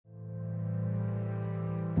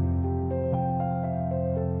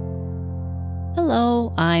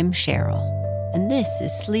Hello, I'm Cheryl, and this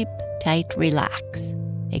is Sleep Tight Relax,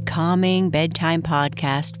 a calming bedtime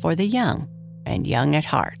podcast for the young and young at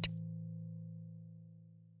heart.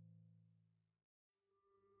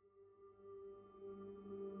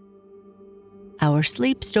 Our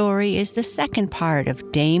sleep story is the second part of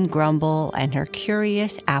Dame Grumble and her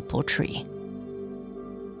curious apple tree.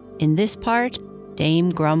 In this part,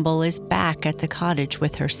 Dame Grumble is back at the cottage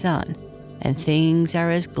with her son, and things are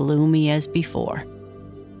as gloomy as before.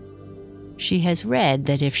 She has read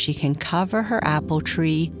that if she can cover her apple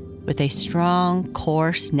tree with a strong,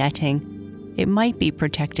 coarse netting, it might be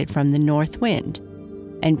protected from the north wind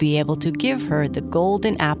and be able to give her the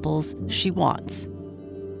golden apples she wants.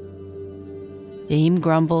 Dame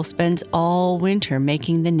Grumble spends all winter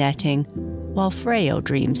making the netting, while Freyo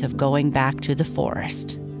dreams of going back to the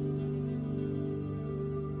forest.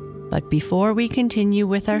 But before we continue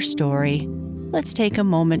with our story, let's take a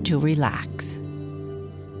moment to relax.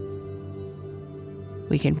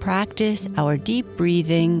 We can practice our deep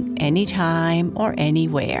breathing anytime or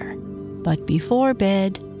anywhere. But before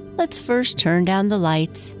bed, let's first turn down the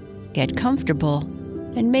lights, get comfortable,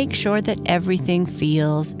 and make sure that everything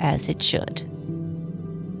feels as it should.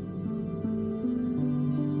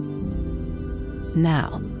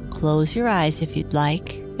 Now, close your eyes if you'd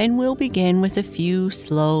like, and we'll begin with a few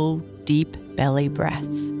slow, deep belly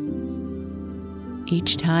breaths.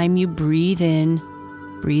 Each time you breathe in,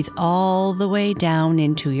 breathe all the way down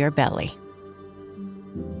into your belly.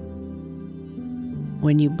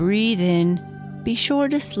 When you breathe in, be sure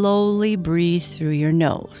to slowly breathe through your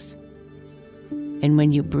nose. And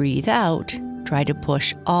when you breathe out, try to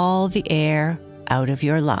push all the air out of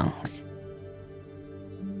your lungs.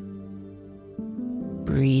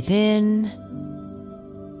 Breathe in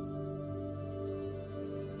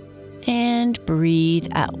and breathe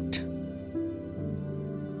out.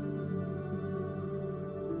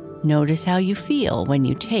 Notice how you feel when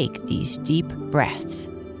you take these deep breaths,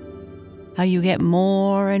 how you get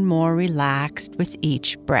more and more relaxed with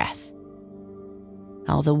each breath,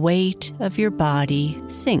 how the weight of your body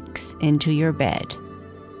sinks into your bed.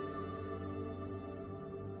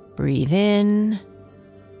 Breathe in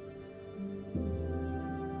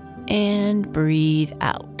and breathe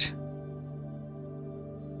out.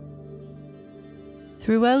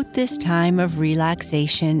 Throughout this time of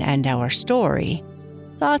relaxation and our story,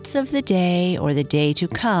 thoughts of the day or the day to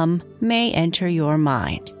come may enter your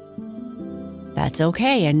mind. That's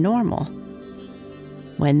okay and normal.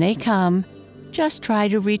 When they come, just try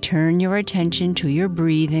to return your attention to your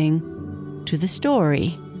breathing, to the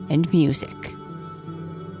story, and music.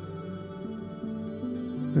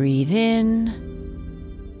 Breathe in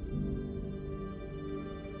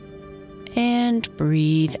and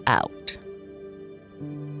breathe out.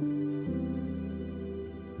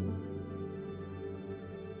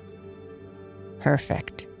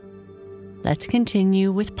 Perfect. Let's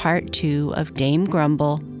continue with part 2 of Dame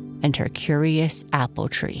Grumble and her curious apple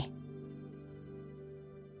tree.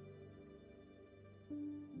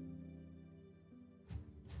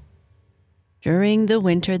 During the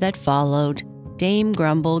winter that followed, Dame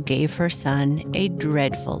Grumble gave her son a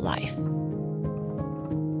dreadful life.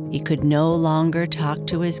 He could no longer talk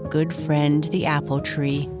to his good friend the apple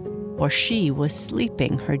tree, for she was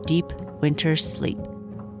sleeping her deep winter's sleep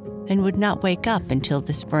and would not wake up until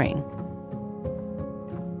the spring.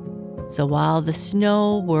 So while the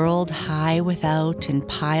snow whirled high without and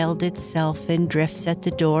piled itself in drifts at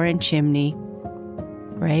the door and chimney,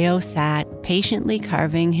 Freyo sat patiently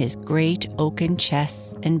carving his great oaken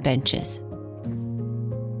chests and benches.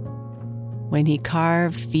 When he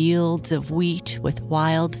carved fields of wheat with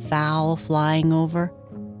wild fowl flying over,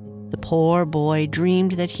 the poor boy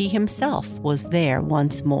dreamed that he himself was there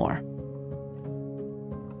once more.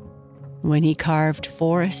 When he carved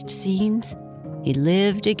forest scenes, he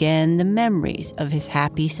lived again the memories of his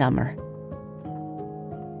happy summer.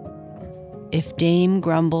 If Dame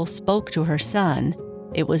Grumble spoke to her son,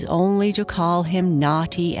 it was only to call him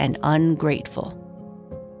naughty and ungrateful.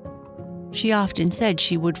 She often said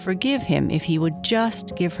she would forgive him if he would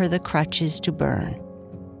just give her the crutches to burn.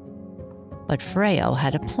 But Freyo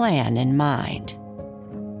had a plan in mind.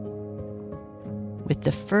 With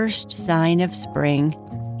the first sign of spring,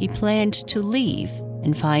 he planned to leave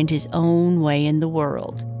and find his own way in the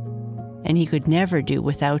world, and he could never do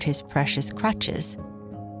without his precious crutches.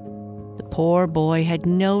 The poor boy had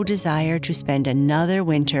no desire to spend another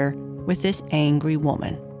winter with this angry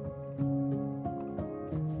woman.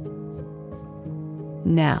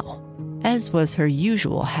 Now, as was her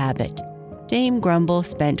usual habit, Dame Grumble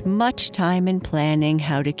spent much time in planning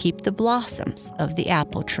how to keep the blossoms of the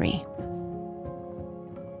apple tree.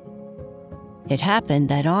 It happened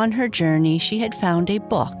that on her journey she had found a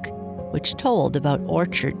book which told about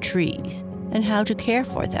orchard trees and how to care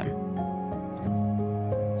for them.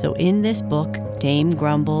 So in this book, Dame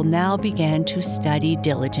Grumble now began to study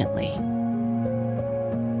diligently.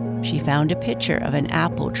 She found a picture of an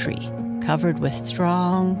apple tree covered with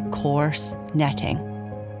strong, coarse netting.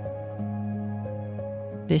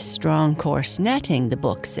 This strong, coarse netting, the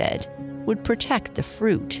book said, would protect the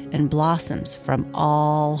fruit and blossoms from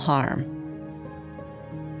all harm.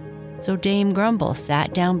 So Dame Grumble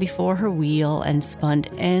sat down before her wheel and spun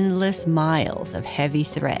endless miles of heavy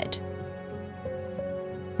thread.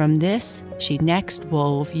 From this, she next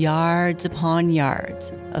wove yards upon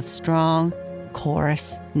yards of strong,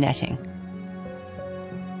 coarse netting.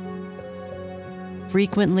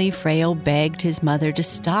 Frequently, Freyo begged his mother to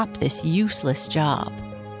stop this useless job.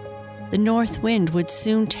 The north wind would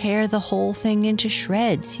soon tear the whole thing into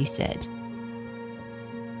shreds, he said.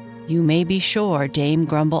 You may be sure Dame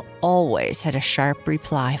Grumble always had a sharp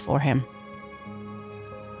reply for him.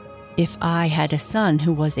 If I had a son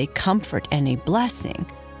who was a comfort and a blessing,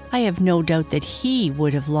 I have no doubt that he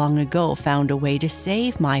would have long ago found a way to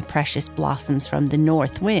save my precious blossoms from the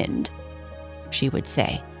north wind, she would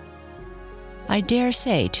say. I dare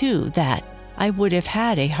say, too, that I would have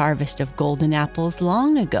had a harvest of golden apples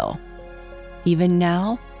long ago. Even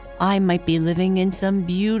now, I might be living in some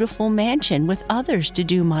beautiful mansion with others to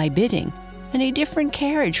do my bidding, and a different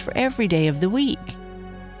carriage for every day of the week.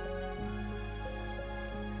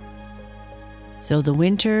 So the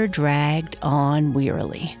winter dragged on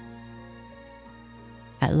wearily.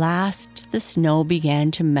 At last, the snow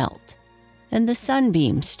began to melt, and the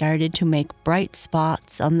sunbeams started to make bright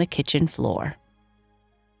spots on the kitchen floor.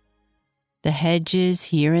 The hedges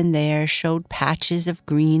here and there showed patches of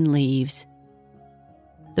green leaves.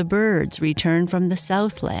 The birds returned from the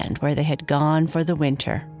southland where they had gone for the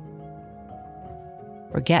winter.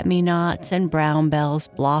 Forget-me-nots and brown bells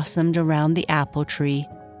blossomed around the apple tree,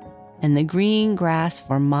 and the green grass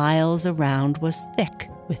for miles around was thick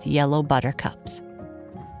with yellow buttercups.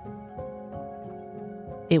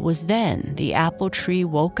 It was then the apple tree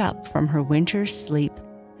woke up from her winter's sleep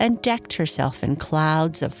and decked herself in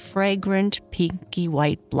clouds of fragrant pinky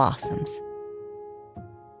white blossoms.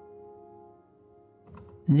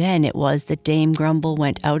 Then it was that Dame Grumble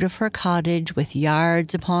went out of her cottage with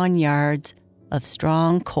yards upon yards of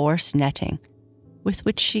strong, coarse netting, with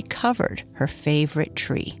which she covered her favorite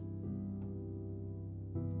tree.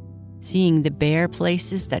 Seeing the bare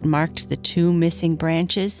places that marked the 2 missing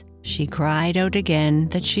branches, she cried out again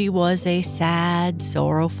that she was a sad,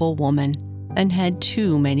 sorrowful woman and had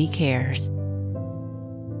too many cares.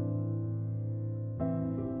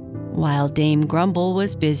 While Dame Grumble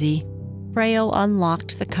was busy, Freyo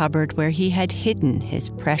unlocked the cupboard where he had hidden his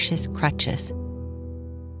precious crutches.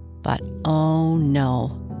 But oh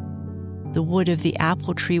no, the wood of the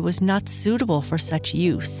apple tree was not suitable for such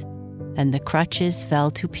use, and the crutches fell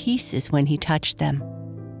to pieces when he touched them.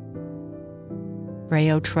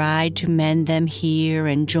 Freyo tried to mend them here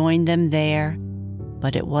and join them there,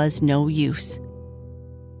 but it was no use.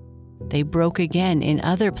 They broke again in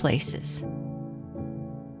other places.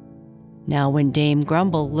 Now, when Dame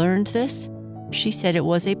Grumble learned this, she said it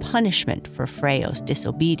was a punishment for Freyo's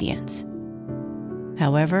disobedience.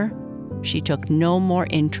 However, she took no more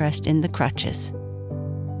interest in the crutches.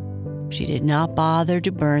 She did not bother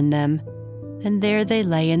to burn them, and there they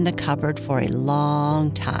lay in the cupboard for a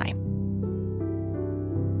long time.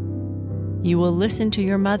 You will listen to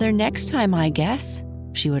your mother next time, I guess,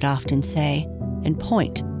 she would often say, and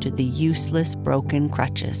point to the useless broken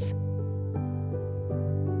crutches.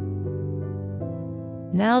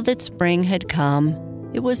 Now that spring had come,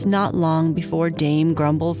 it was not long before Dame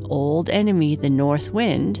Grumble's old enemy, the North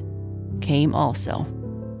Wind, came also.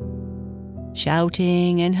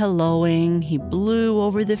 Shouting and hallooing, he blew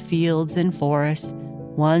over the fields and forests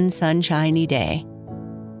one sunshiny day.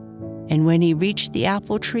 And when he reached the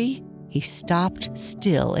apple tree, he stopped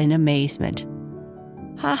still in amazement.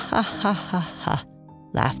 Ha ha ha ha ha,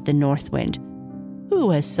 laughed the North Wind. Who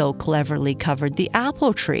has so cleverly covered the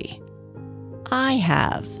apple tree? I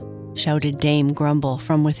have, shouted Dame Grumble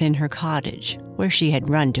from within her cottage, where she had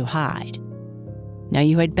run to hide. Now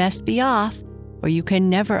you had best be off, or you can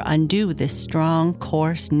never undo this strong,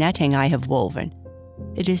 coarse netting I have woven.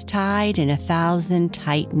 It is tied in 1,000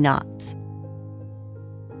 tight knots.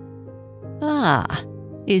 Ah,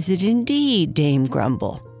 is it indeed, Dame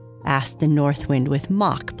Grumble? Asked the North Wind with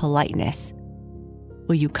mock politeness.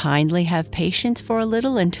 Will you kindly have patience for a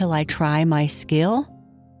little until I try my skill?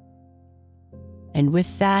 And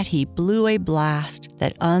with that he blew a blast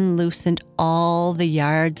that unloosened all the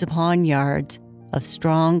yards upon yards of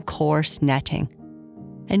strong, coarse netting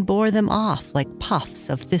and bore them off like puffs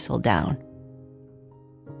of thistledown.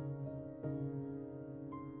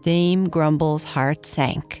 Dame Grumble's heart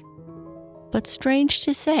sank. But strange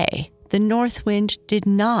to say, the north wind did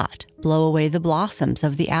not blow away the blossoms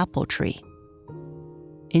of the apple tree.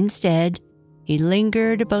 Instead, he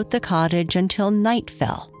lingered about the cottage until night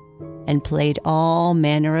fell and played all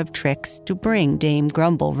manner of tricks to bring Dame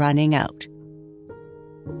Grumble running out.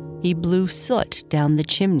 He blew soot down the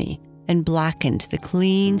chimney and blackened the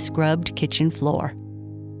clean, scrubbed kitchen floor.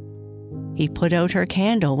 He put out her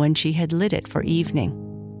candle when she had lit it for evening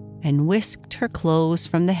and whisked her clothes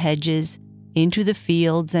from the hedges into the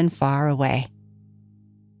fields and far away.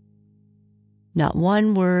 Not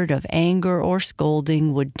one word of anger or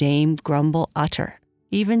scolding would Dame Grumble utter,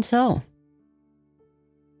 even so.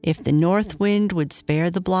 If the north wind would spare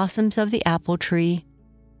the blossoms of the apple tree,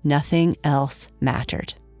 nothing else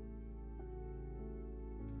mattered.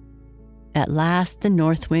 At last the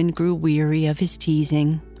north wind grew weary of his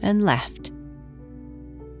teasing and left.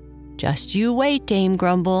 "Just you wait, Dame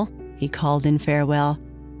Grumble," he called in farewell.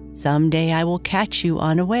 "Some day I will catch you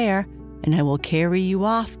unaware, and I will carry you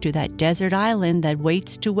off to that desert island that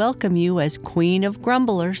waits to welcome you as Queen of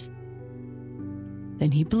Grumblers."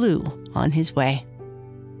 Then he blew on his way.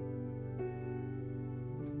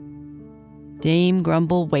 Dame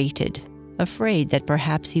Grumble waited, afraid that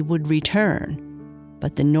perhaps he would return,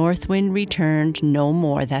 but the north wind returned no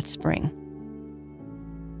more that spring.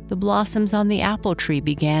 The blossoms on the apple tree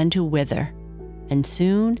began to wither, and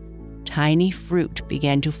soon tiny fruit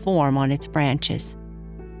began to form on its branches.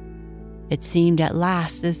 It seemed at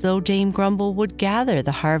last as though Dame Grumble would gather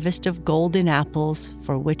the harvest of golden apples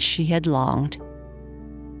for which she had longed.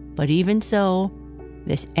 But even so,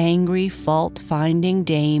 this angry, fault-finding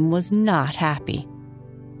dame was not happy.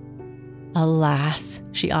 "Alas,"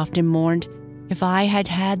 she often mourned, "if I had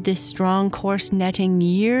had this strong, coarse netting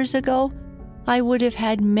years ago, I would have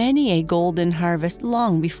had many a golden harvest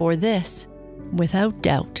long before this. Without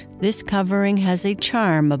doubt, this covering has a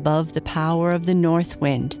charm above the power of the north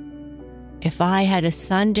wind. If I had a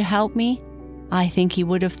son to help me, I think he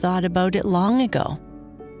would have thought about it long ago.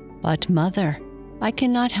 But, Mother, I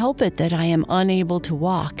cannot help it that I am unable to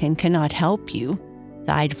walk and cannot help you,"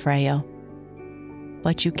 sighed Freyo.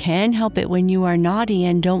 "But you can help it when you are naughty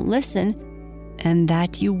and don't listen, and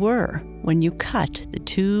that you were when you cut the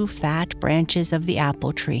 2 fat branches of the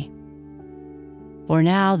apple tree. For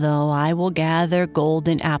now, though, I will gather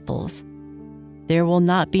golden apples. There will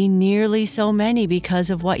not be nearly so many because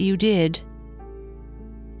of what you did."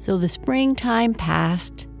 So the springtime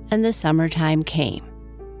passed and the summertime came.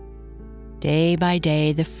 Day by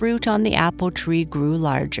day, the fruit on the apple tree grew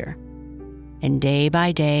larger, and day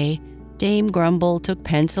by day, Dame Grumble took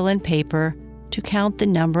pencil and paper to count the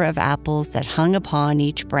number of apples that hung upon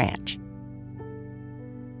each branch.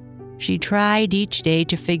 She tried each day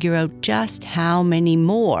to figure out just how many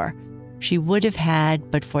more she would have had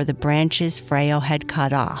but for the branches Freyo had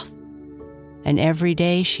cut off. And every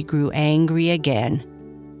day she grew angry again.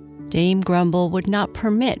 Dame Grumble would not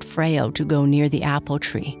permit Freyo to go near the apple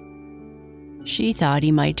tree. She thought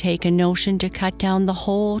he might take a notion to cut down the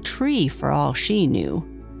whole tree for all she knew.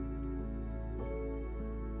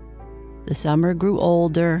 The summer grew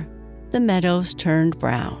older, the meadows turned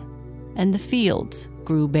brown, and the fields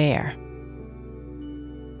grew bare.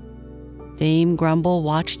 Dame Grumble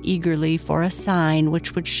watched eagerly for a sign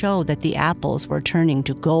which would show that the apples were turning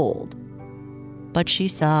to gold, but she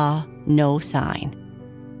saw no sign.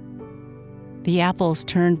 The apples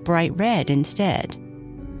turned bright red instead.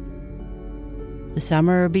 The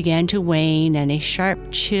summer began to wane, and a sharp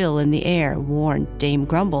chill in the air warned Dame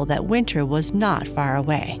Grumble that winter was not far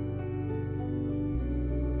away.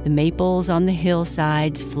 The maples on the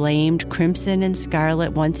hillsides flamed crimson and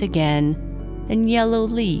scarlet once again, and yellow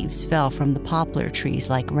leaves fell from the poplar trees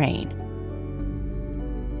like rain.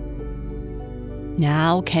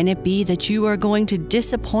 "Now can it be that you are going to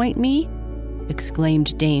disappoint me?"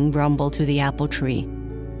 exclaimed Dame Grumble to the apple tree.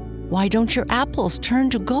 "Why don't your apples turn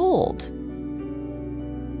to gold?"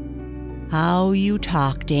 "How you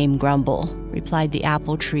talk, Dame Grumble," replied the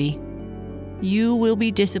apple tree. "You will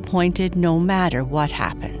be disappointed no matter what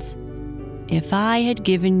happens. If I had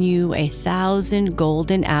given you 1,000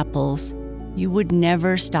 golden apples, you would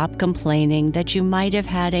never stop complaining that you might have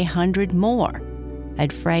had 100 more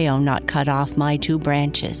had Freyo not cut off my 2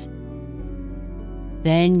 branches.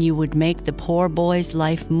 Then you would make the poor boy's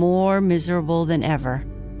life more miserable than ever.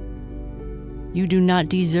 You do not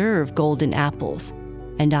deserve golden apples,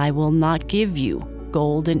 and I will not give you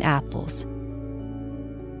golden apples.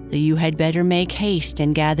 So you had better make haste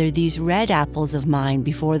and gather these red apples of mine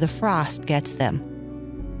before the frost gets them."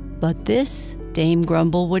 But this Dame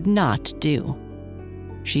Grumble would not do.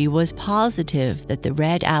 She was positive that the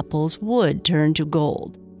red apples would turn to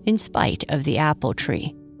gold in spite of the apple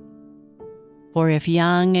tree. For if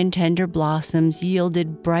young and tender blossoms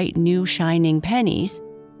yielded bright new shining pennies,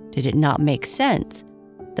 did it not make sense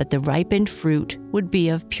that the ripened fruit would be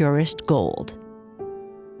of purest gold?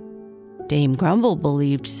 Dame Grumble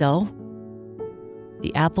believed so.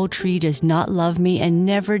 "The apple tree does not love me and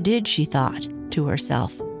never did," she thought to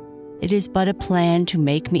herself. "It is but a plan to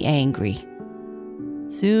make me angry."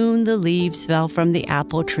 Soon the leaves fell from the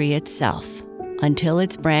apple tree itself, until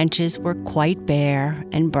its branches were quite bare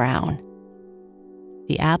and brown.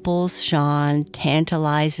 The apples shone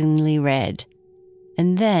tantalizingly red,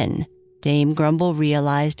 and then Dame Grumble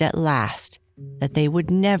realized at last that they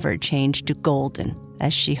would never change to golden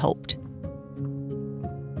as she hoped.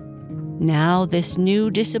 Now this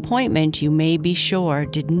new disappointment, you may be sure,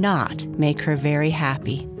 did not make her very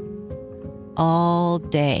happy. All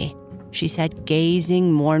day she sat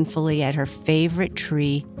gazing mournfully at her favorite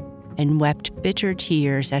tree and wept bitter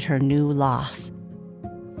tears at her new loss.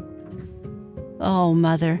 "Oh,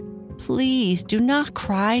 Mother, please do not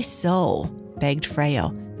cry so," begged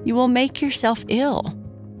Freyo. "You will make yourself ill.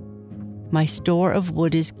 My store of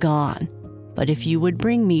wood is gone, but if you would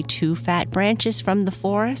bring me 2 fat branches from the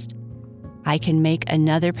forest, I can make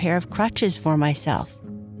another pair of crutches for myself.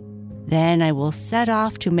 Then I will set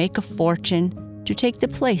off to make a fortune to take the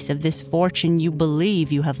place of this fortune you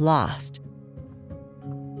believe you have lost."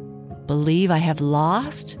 "Believe I have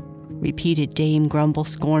lost?" repeated Dame Grumble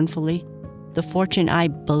scornfully. "The fortune I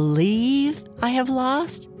believe I have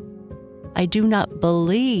lost? I do not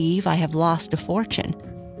believe I have lost a fortune.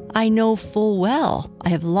 I know full well I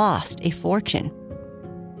have lost a fortune.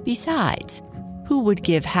 Besides, who would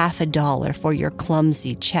give $50 for your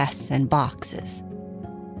clumsy chests and boxes?"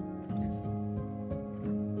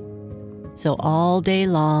 So all day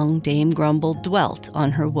long Dame Grumble dwelt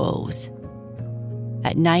on her woes.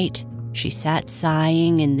 At night she sat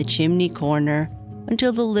sighing in the chimney corner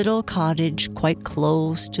until the little cottage quite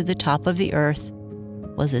close to the top of the earth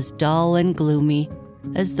was as dull and gloomy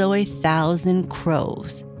as though 1,000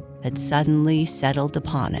 crows had suddenly settled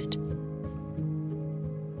upon it.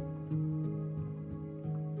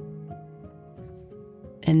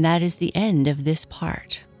 And that is the end of this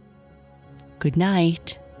part. Good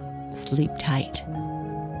night. Sleep tight.